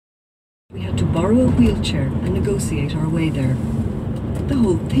We had to borrow a wheelchair and negotiate our way there. The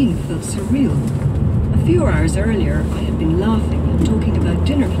whole thing felt surreal. A few hours earlier, I had been laughing and talking about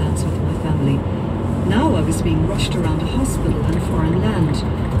dinner plans with my family. Now I was being rushed around a hospital in a foreign land,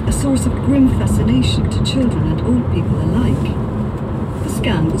 a source of grim fascination to children and old people alike. The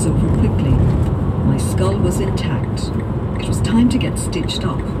scan was over quickly. My skull was intact. It was time to get stitched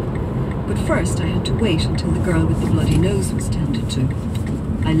up. But first I had to wait until the girl with the bloody nose was tended to.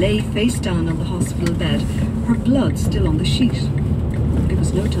 I lay face down on the hospital bed, her blood still on the sheet. It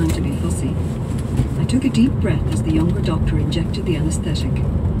was no time to be fussy. I took a deep breath as the younger doctor injected the anesthetic.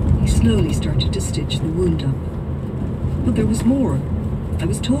 He slowly started to stitch the wound up. But there was more. I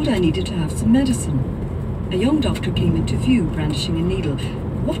was told I needed to have some medicine. A young doctor came into view, brandishing a needle.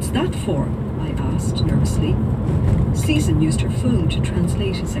 "What's that for?" I asked nervously. Susan used her phone to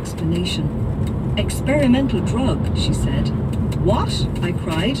translate his explanation. "Experimental drug," she said. "What?" I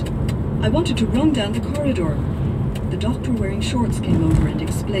cried. I wanted to run down the corridor. The doctor wearing shorts came over and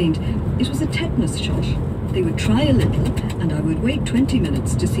explained it was a tetanus shot. They would try a little, and I would wait 20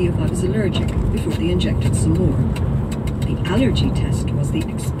 minutes to see if I was allergic before they injected some more. The allergy test was the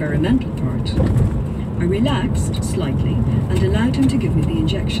experimental part. I relaxed slightly and allowed him to give me the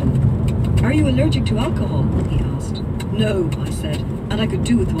injection. "Are you allergic to alcohol?" he asked. "No," I said, and I could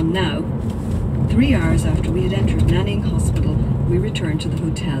do with one now. 3 hours after we had entered Nanning Hospital, we returned to the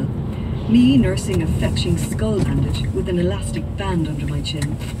hotel. Me nursing a fetching skull bandage with an elastic band under my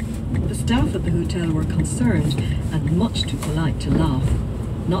chin. The staff at the hotel were concerned and much too polite to laugh.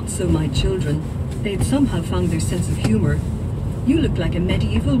 Not so my children. They'd somehow found their sense of humour. "You look like a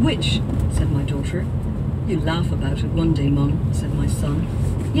medieval witch," said my daughter. "You'll laugh about it one day, Mum," said my son.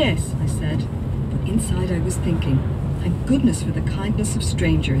 "Yes," I said, but inside I was thinking, thank goodness for the kindness of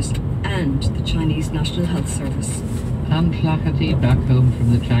strangers and the Chinese National Health Service. Unflaherty back home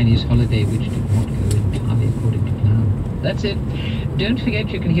from the Chinese holiday, which did not go entirely according to plan. That's it. Don't forget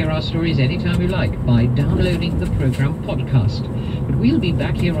you can hear our stories anytime you like by downloading the program podcast. But we'll be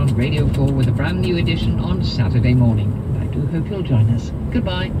back here on Radio 4 with a brand new edition on Saturday morning. I do hope you'll join us.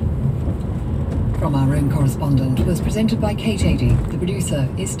 Goodbye. From Our Own Correspondent was presented by Kate Adie. The producer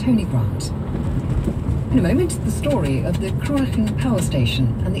is Tony Grant. In a moment, the story of the Cruachan power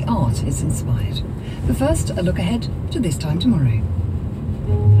station and the art is inspired. But first, a look ahead to this time tomorrow.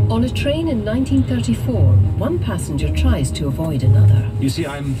 On a train in 1934, one passenger tries to avoid another. You see,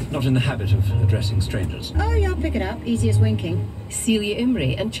 I'm not in the habit of addressing strangers. Oh, yeah, I'll pick it up. Easy as winking. Celia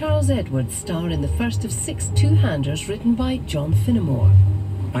Imrie and Charles Edwards star in the first of 6 two-handers written by John Finnemore.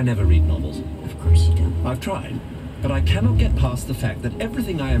 I never read novels. Of course you don't. I've tried, but I cannot get past the fact that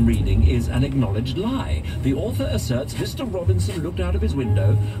everything I am reading is an acknowledged lie. The author asserts Mr. Robinson looked out of his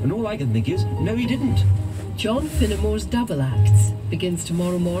window, and all I can think is, no, he didn't. John Finnemore's Double Acts begins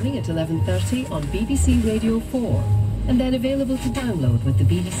tomorrow morning at 11:30 on BBC Radio 4, and then available to download with the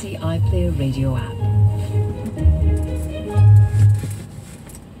BBC iPlayer radio app.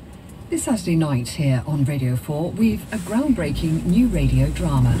 This Saturday night here on Radio 4, we've a groundbreaking new radio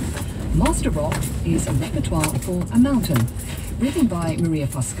drama. Master Rock is a repertoire for a mountain. Written by Maria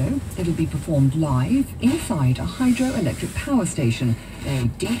Fusco, it'll be performed live inside a hydroelectric power station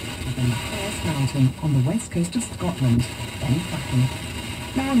buried deep within the highest mountain on the west coast of Scotland, Ben Cruachan.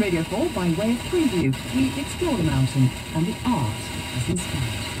 Now on Radio 4, by way of preview, we explore the mountain and the art it has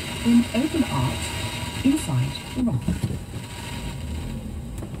inspired. In Open Art, Inside the Rock.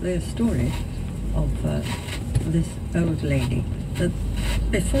 The story of this old lady that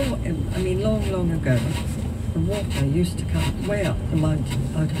before, long ago, the water used to come way up the mountain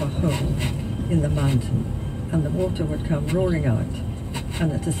out of a hole in the mountain, and the water would come roaring out,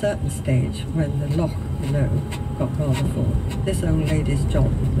 and at a certain stage when the loch below got rather full, this old lady's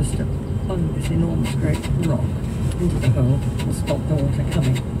job was to plunge this enormous great rock into the hole and stop the water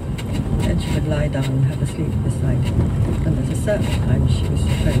coming. Then she would lie down and have a sleep beside it, and at a certain time she was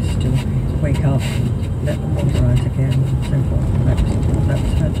supposed to wake up and let the water out again and so forth. That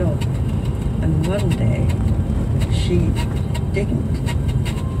was her job. And one day she didn't.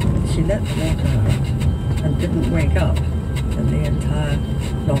 She let the water out and didn't wake up, and the entire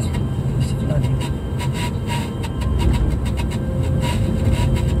loch was flooded.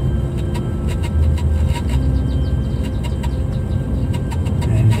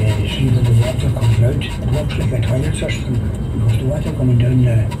 See when the water comes out, it looks like a toilet system, because the water coming down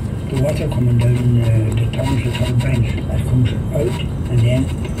the tunnels, the tunnel bench, that comes out, and then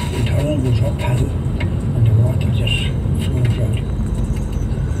the tunnel goes uphill, and the water just flows out.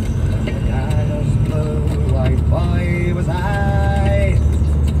 White boy was I,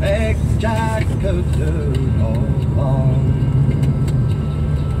 big Jack could do no wrong.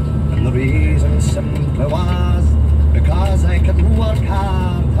 And the simply was because I could work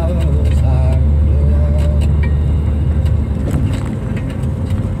hard.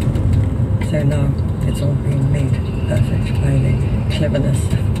 So now it's all being made perfect by the cleverness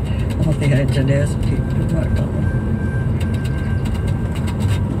of the engineers and people who worked on them.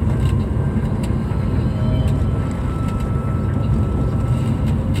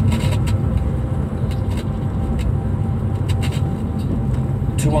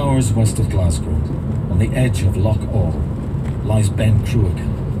 Hours west of Glasgow, on the edge of Loch Awe, lies Ben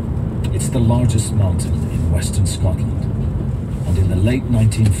Cruachan. It's the largest mountain in western Scotland, and in the late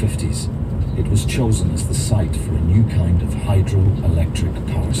 1950s, it was chosen as the site for a new kind of hydroelectric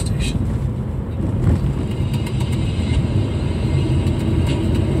power station.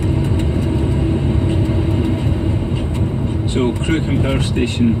 So Cruachan Power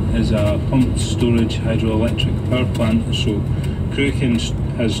Station is a pumped storage hydroelectric power plant. So Cruachan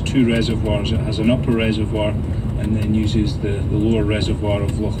has two reservoirs. It has an upper reservoir and then uses the lower reservoir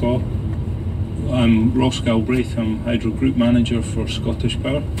of Loch Awe. I'm Ross Galbraith, I'm Hydro Group Manager for Scottish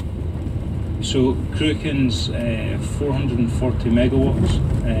Power. So Cruachan's 440 megawatts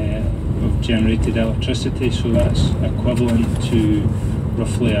of generated electricity, so that's equivalent to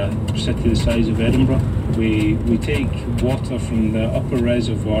roughly a city the size of Edinburgh. We take water from the upper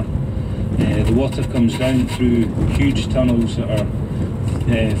reservoir. The water comes down through huge tunnels that are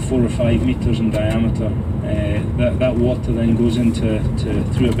 4 or 5 metres in diameter. That water then goes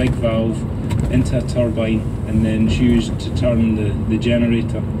through a big valve into a turbine, and then is used to turn the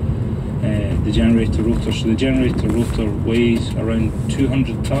generator rotor. So the generator rotor weighs around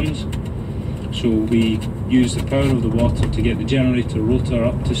 200 tonnes. So we use the power of the water to get the generator rotor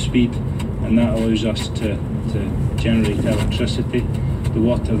up to speed, and that allows us to generate electricity. The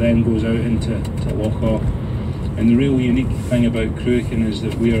water then goes out into Loch Awe. And the real unique thing about Cruachan is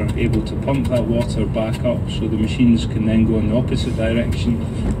that we are able to pump that water back up, so the machines can then go in the opposite direction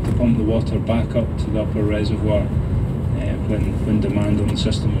to pump the water back up to the upper reservoir when demand on the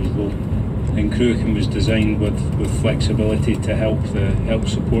system is low. And Cruachan was designed with flexibility to help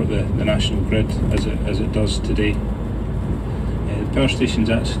support the national grid as it does today. The power station is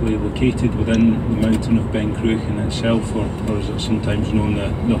actually located within the mountain of Ben Cruachan itself, or as it's sometimes known,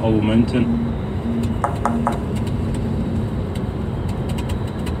 the Hollow Mountain.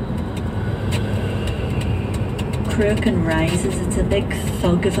 Cruachan rises, it's a big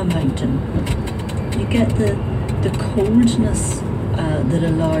thug of a mountain. You get the coldness that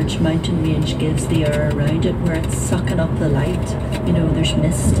a large mountain range gives the air around it, where it's sucking up the light. You know, there's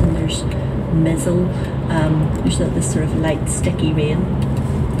mist and there's mizzle, there's this sort of light sticky rain.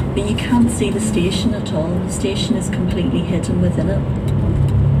 But you can't see the station at all. The station is completely hidden within it.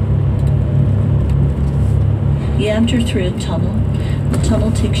 You enter through a tunnel. The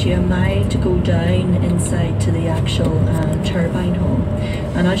tunnel takes you a mile to go down inside to the actual turbine hall.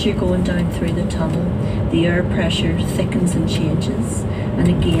 And as you're going down through the tunnel, the air pressure thickens and changes. And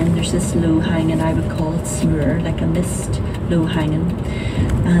again, there's this low hanging, I would call it smoor, like a mist, low hanging.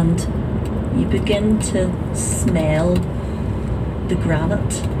 And you begin to smell the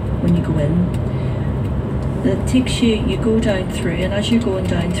granite when you go in. It takes you go down through, and as you're going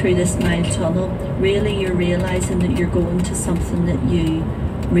down through this mile tunnel, really you're realising that you're going to something that you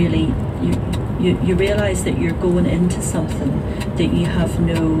realise that you're going into something that you have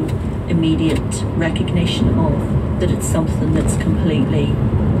no immediate recognition of, that it's something that's completely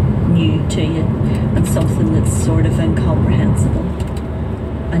new to you and something that's sort of incomprehensible.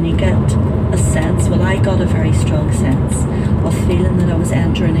 And you get a sense, well, I got a very strong sense of feeling that I was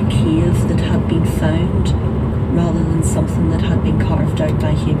entering a cave that had been found rather than something that had been carved out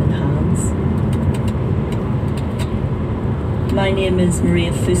by human hands. My name is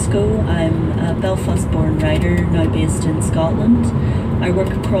Maria Fusco. I'm a Belfast-born writer now based in Scotland. I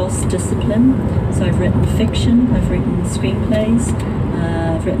work across discipline, so I've written fiction, I've written screenplays,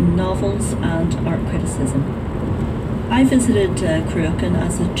 I've written novels and art criticism. I visited Cruachan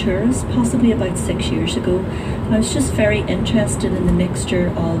as a tourist possibly about 6 years ago. I was just very interested in the mixture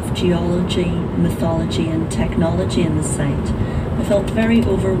of geology, mythology and technology in the site. I felt very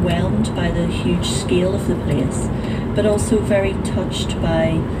overwhelmed by the huge scale of the place, but also very touched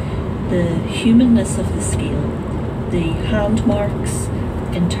by the humanness of the scale, the hand marks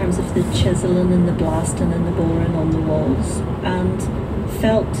in terms of the chiseling and the blasting and the boring on the walls, and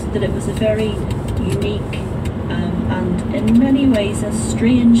felt that it was a very unique and in many ways a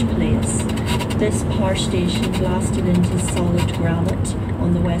strange place. This power station blasted into solid granite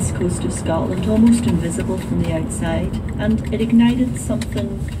on the west coast of Scotland, almost invisible from the outside, and it ignited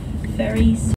something very